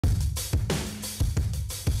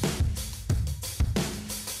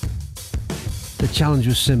The challenge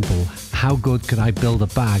was simple. How good could I build a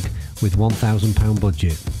bag with £1,000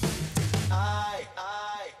 budget?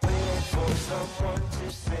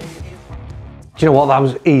 Do you know what, that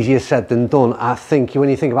was easier said than done. I think when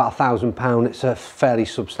you think about £1,000, it's a fairly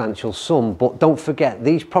substantial sum, but don't forget,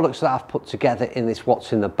 these products that I've put together in this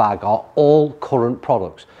What's in the Bag are all current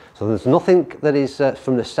products. So there's nothing that is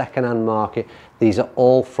from the second-hand market. These are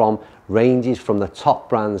all from ranges from the top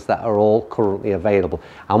brands that are all currently available.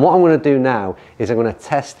 And what I'm going to do now is I'm going to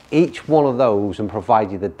test each one of those and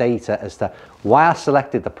provide you the data as to why I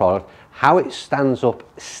selected the product, how it stands up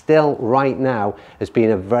still right now as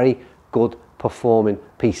being a very good performing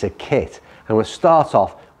piece of kit. I'm going to start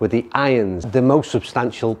off with the irons, the most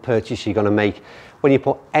substantial purchase you're going to make when you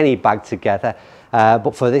put any bag together.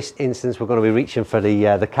 But for this instance, we're going to be reaching for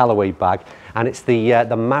the Callaway bag, and it's the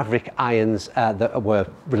Maverick irons that were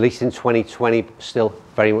released in 2020, still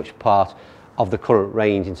very much part of the current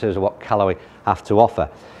range in terms of what Callaway have to offer.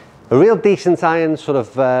 A real decent iron, sort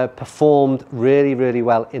of performed really, really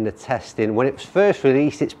well in the testing. When it was first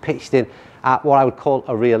released, it's pitched in at what I would call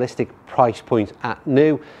a realistic price point at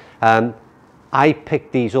new. I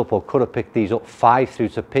picked these up, or could have picked these up 5 through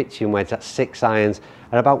to pitching, where it's at 6 irons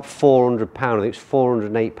at about £400. I think it's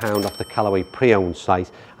 £408 off the Callaway pre-owned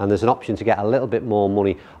site, and there's an option to get a little bit more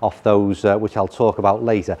money off those, which I'll talk about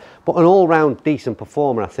later. But an all-round decent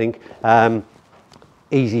performer, I think.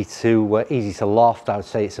 Easy to loft. I would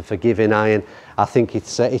say it's a forgiving iron. I think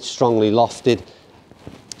it's strongly lofted,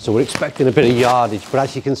 so we're expecting a bit of yardage, but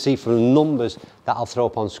as you can see from the numbers that I'll throw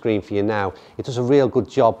up on screen for you now, it does a real good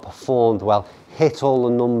job, performed well, hit all the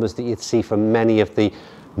numbers that you'd see from many of the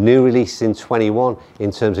new releases in 21 in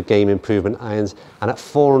terms of game improvement irons, and at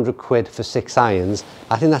 400 quid for 6 irons,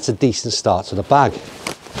 I think that's a decent start to the bag.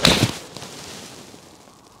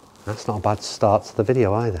 That's not a bad start to the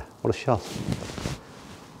video either. What a shot.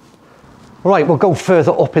 Right, we'll go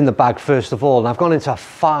further up in the bag first of all, and I've gone into a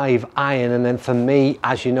 5 iron, and then for me,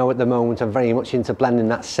 as you know at the moment, I'm very much into blending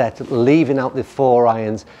that set, leaving out the 4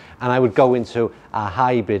 irons, and I would go into a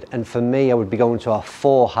hybrid, and for me I would be going to a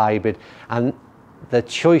 4 hybrid, and the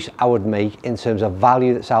choice I would make in terms of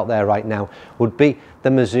value that's out there right now would be the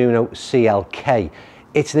Mizuno CLK.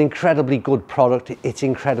 It's an incredibly good product, it's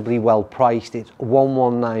incredibly well priced, it's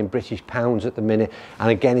 119 British pounds at the minute, and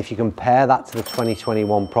again, if you compare that to the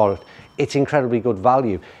 2021 product, it's incredibly good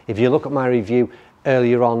value. If you look at my review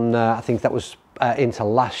earlier on, I think that was into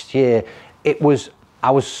last year,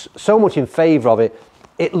 I was so much in favour of it.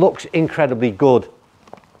 It looks incredibly good.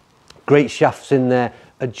 Great shafts in there,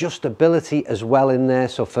 adjustability as well in there.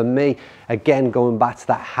 So for me, again, going back to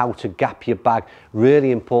that how to gap your bag,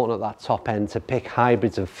 really important at that top end to pick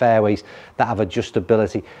hybrids and fairways that have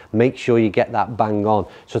adjustability. Make sure you get that bang on.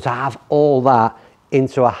 So to have all that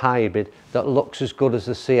into a hybrid that looks as good as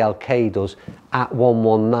the CLK does at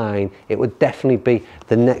 119, it would definitely be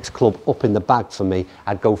the next club up in the bag for me.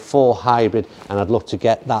 I'd go 4 hybrid, and I'd look to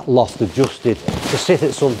get that loft adjusted to sit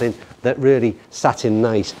at something that really sat in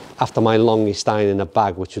nice after my longest iron in a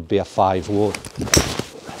bag, which would be a 5 wood.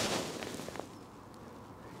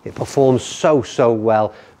 It performs so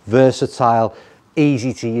well, versatile,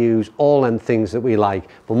 easy to use, all them things that we like.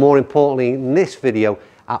 But more importantly, in this video,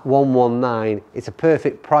 at 119, it's a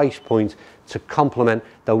perfect price point to complement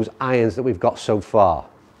those irons that we've got so far.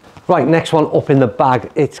 Right, next one up in the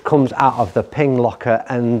bag, it comes out of the Ping locker,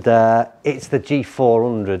 and it's the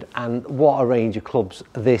G400, and what a range of clubs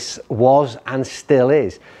this was and still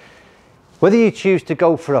is. Whether you choose to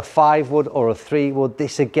go for a 5 wood or a 3 wood,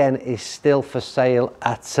 this again is still for sale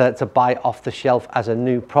at to buy off the shelf as a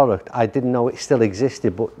new product. I didn't know it still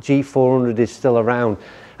existed, but G400 is still around,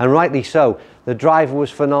 and rightly so. The driver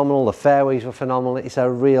was phenomenal, the fairways were phenomenal. It's a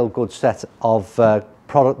real good set of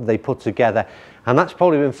product they put together, and that's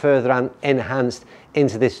probably been further enhanced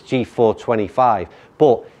into this G425.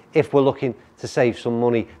 But if we're looking to save some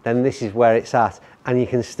money, then this is where it's at, and you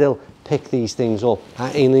can still pick these things up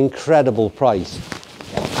at an incredible price.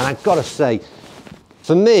 And I've got to say,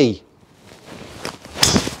 for me,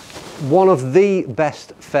 one of the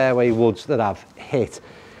best fairway woods that I've hit.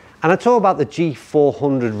 And I talk about the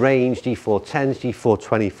G400 range, G410s,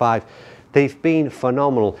 G425. They've been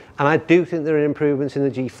phenomenal, and I do think there are improvements in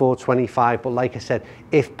the G425, but like I said,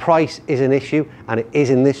 if price is an issue, and it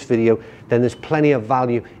is in this video, then there's plenty of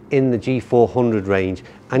value in the G400 range,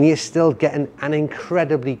 and you're still getting an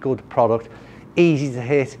incredibly good product, easy to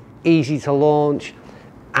hit, easy to launch,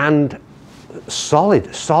 and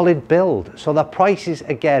solid build. So the prices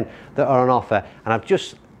again that are on offer, and I've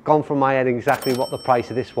just gone from my head exactly what the price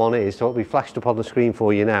of this one is, so it'll be flashed up on the screen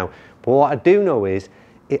for you now. But what I do know is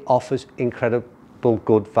it offers incredible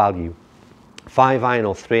good value. 5 iron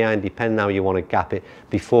or 3 iron, depending how you want to gap it,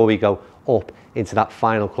 before we go up into that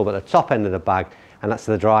final club at the top end of the bag, and that's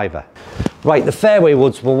the driver. Right, the fairway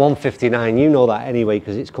woods were 159, you know that anyway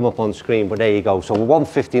because it's come up on screen, but there you go. So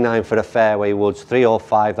 159 for the fairway woods, 3 or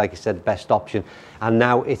 5, like I said, best option. And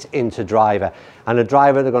now it's into driver. And the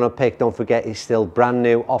driver they're going to pick, don't forget, is still brand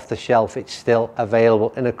new, off the shelf. It's still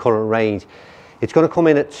available in the current range. It's going to come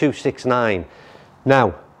in at 269.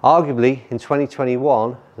 Now, arguably in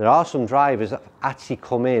 2021, there are some drivers that have actually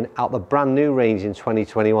come in out the brand new range in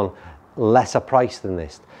 2021, lesser price than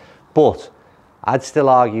this. But I'd still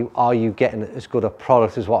argue, are you getting as good a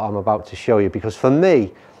product as what I'm about to show you? Because for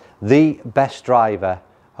me, the best driver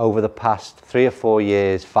over the past 3 or 4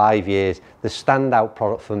 years, 5 years, the standout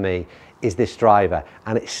product for me is this driver,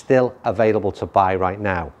 and it's still available to buy right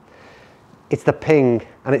now. It's the Ping,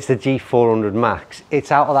 and it's the G400 Max.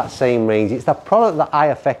 It's out of that same range. It's the product that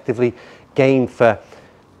I effectively gained for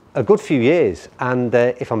a good few years. And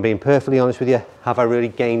if I'm being perfectly honest with you, have I really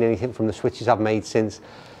gained anything from the switches I've made since?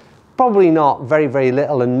 Probably not. Very, very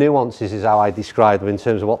little, and nuances is how I describe them in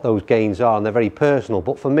terms of what those gains are, and they're very personal.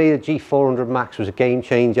 But for me, the G400 Max was a game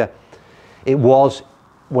changer. It was,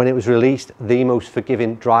 when it was released, the most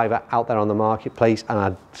forgiving driver out there on the marketplace, and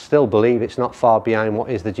I still believe it's not far behind what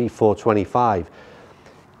is the G425.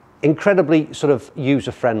 Incredibly sort of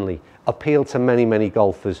user-friendly, appeal to many, many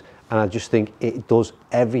golfers, and I just think it does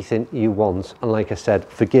everything you want. And like I said,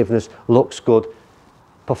 forgiveness, looks good,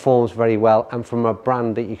 performs very well, and from a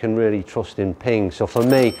brand that you can really trust in, Ping. So for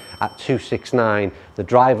me, at 269, the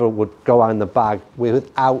driver would go out in the bag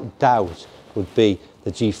without doubt would be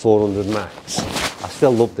the G400 Max. I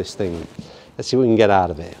still love this thing. Let's see what we can get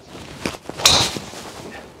out of it.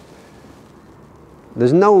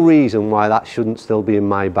 There's no reason why that shouldn't still be in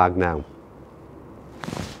my bag now.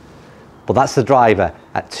 But that's the driver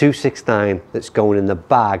at 269 that's going in the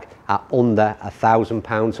bag at under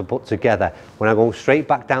 £1,000 to put together. When I go straight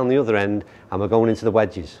back down the other end and we're going into the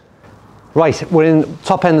wedges. Right, we're in,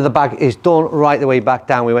 top end of the bag is done right the way back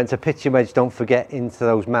down. We went to pitching wedge, don't forget, into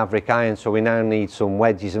those Maverick irons, so we now need some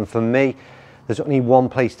wedges. And for me, there's only one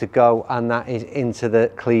place to go, and that is into the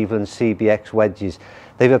Cleveland CBX wedges.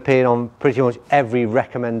 They've appeared on pretty much every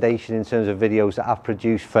recommendation in terms of videos that I've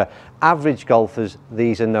produced. For average golfers,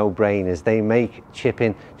 these are no-brainers. They make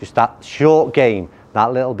chipping just that short game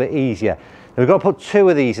that little bit easier. Now, we've got to put 2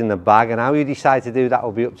 of these in the bag, and how you decide to do that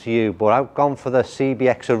will be up to you. But I've gone for the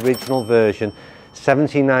CBX original version.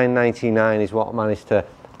 $79.99 is what I managed to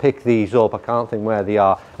pick these up. I can't think where they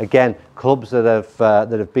are. Again, clubs that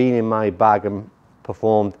have been in my bag and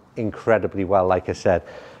performed incredibly well, like I said.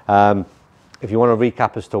 If you want to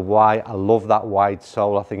recap as to why, I love that wide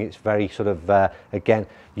sole. I think it's very sort of, again,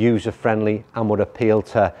 user-friendly and would appeal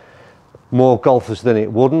to more golfers than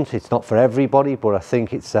it wouldn't. It's not for everybody, but I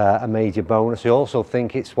think it's a major bonus. I also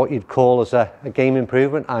think it's what you'd call as a game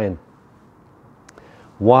improvement iron.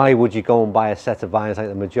 Why would you go and buy a set of irons like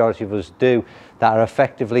the majority of us do that are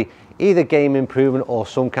effectively either game improvement or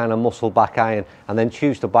some kind of muscle back iron, and then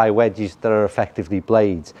choose to buy wedges that are effectively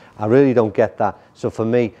blades? I really don't get that. So for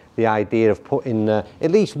me, the idea of putting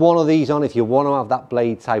at least one of these on, if you want to have that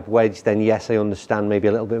blade type wedge, then yes, I understand maybe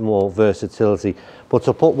a little bit more versatility. But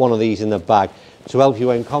to put one of these in the bag to help you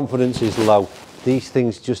when confidence is low, these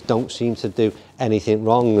things just don't seem to do anything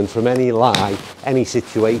wrong. And from any lie, any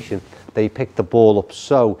situation, they pick the ball up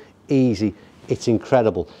so easy, it's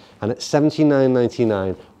incredible. And at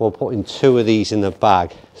 $79.99, we're putting 2 of these in the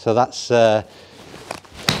bag. So that's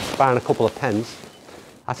barring a couple of pence,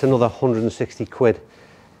 that's another 160 quid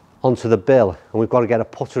onto the bill. And we've got to get a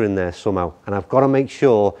putter in there somehow. And I've got to make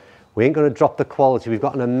sure we ain't going to drop the quality. We've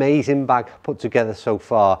got an amazing bag put together so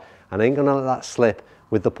far, and I ain't going to let that slip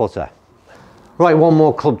with the putter. Right, one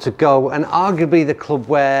more club to go, and arguably the club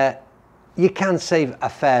where you can save a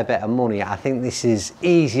fair bit of money. I think this is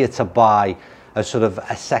easier to buy as sort of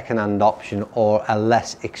a second-hand option or a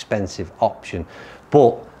less expensive option.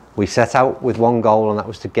 But we set out with one goal, and that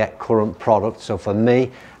was to get current product. So for me,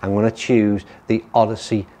 I'm going to choose the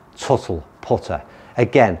Odyssey Tuttle putter.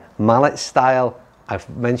 Again, mallet style. I've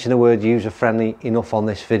mentioned the word user-friendly enough on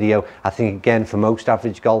this video. I think, again, for most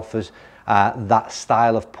average golfers, that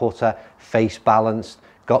style of putter, face balanced,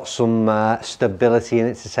 got some stability in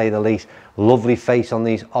it, to say the least. Lovely face on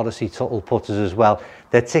these Odyssey Tuttle putters as well.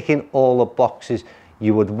 They're ticking all the boxes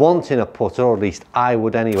you would want in a putter, or at least I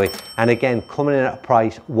would anyway. And again, coming in at a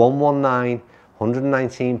price, £119,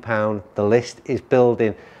 £119. The list is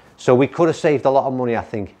building. So we could have saved a lot of money, I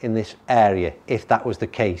think, in this area if that was the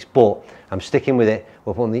case. But I'm sticking with it.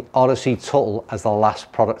 We're putting the Odyssey Tuttle as the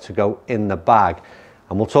last product to go in the bag.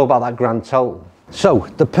 And we'll talk about that grand total. So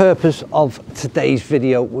the purpose of today's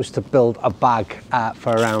video was to build a bag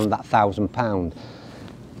for around that £1,000.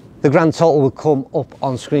 The grand total will come up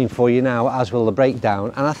on screen for you now, as will the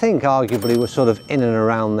breakdown, and I think arguably we're sort of in and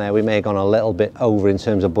around there. We may have gone a little bit over in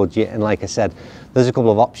terms of budget, and like I said, there's a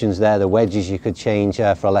couple of options there. The wedges you could change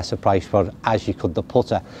for a lesser price product, as you could the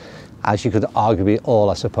putter, as you could arguably all,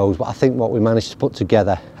 I suppose. But I think what we managed to put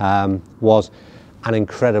together was an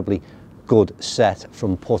incredibly good set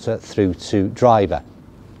from putter through to driver.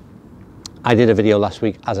 I did a video last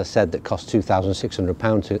week, as I said, that cost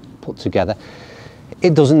 £2,600 to put together.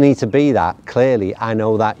 It doesn't need to be that, clearly. I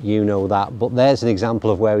know that, you know that, but there's an example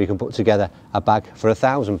of where we can put together a bag for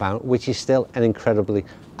 £1,000, which is still an incredibly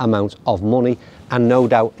amount of money, and no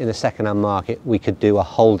doubt in the second-hand market we could do a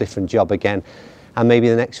whole different job again. And maybe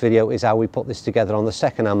the next video is how we put this together on the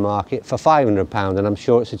second-hand market for £500, and I'm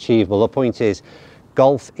sure it's achievable. The point is,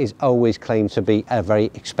 golf is always claimed to be a very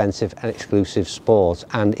expensive and exclusive sport,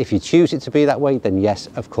 and if you choose it to be that way, then yes,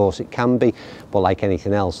 of course it can be. But like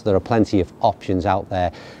anything else, there are plenty of options out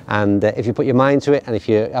there, and if you put your mind to it, and if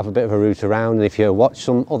you have a bit of a route around, and if you watch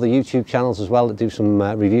some other YouTube channels as well that do some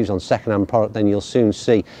reviews on second-hand product, then you'll soon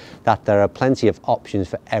see that there are plenty of options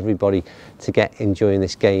for everybody to get enjoying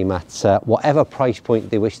this game at whatever price point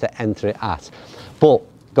they wish to enter it at. But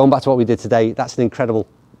going back to what we did today, that's an incredible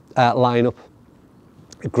lineup.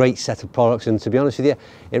 A great set of products, and to be honest with you,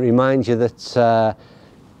 it reminds you that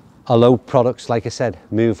although products, like I said,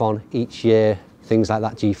 move on each year, things like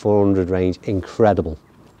that G400 range, incredible,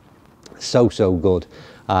 so good.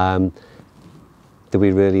 Do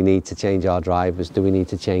we really need to change our drivers? Do we need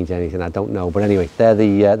to change anything? I don't know, but anyway, they're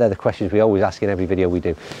the questions we always ask in every video we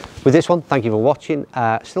do. With this one, thank you for watching.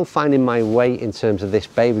 Still finding my way in terms of this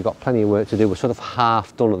bay. We've got plenty of work to do. We're sort of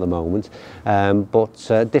half done at the moment,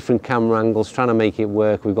 but different camera angles, trying to make it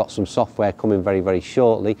work. We've got some software coming very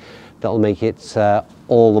shortly that'll make it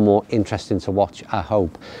all the more interesting to watch, I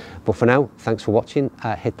hope. But for now, thanks for watching.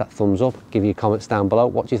 Hit that thumbs up, give your comments down below.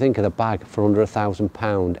 What do you think of the bag for under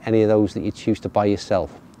 £1,000? Any of those that you choose to buy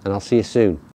yourself? And I'll see you soon.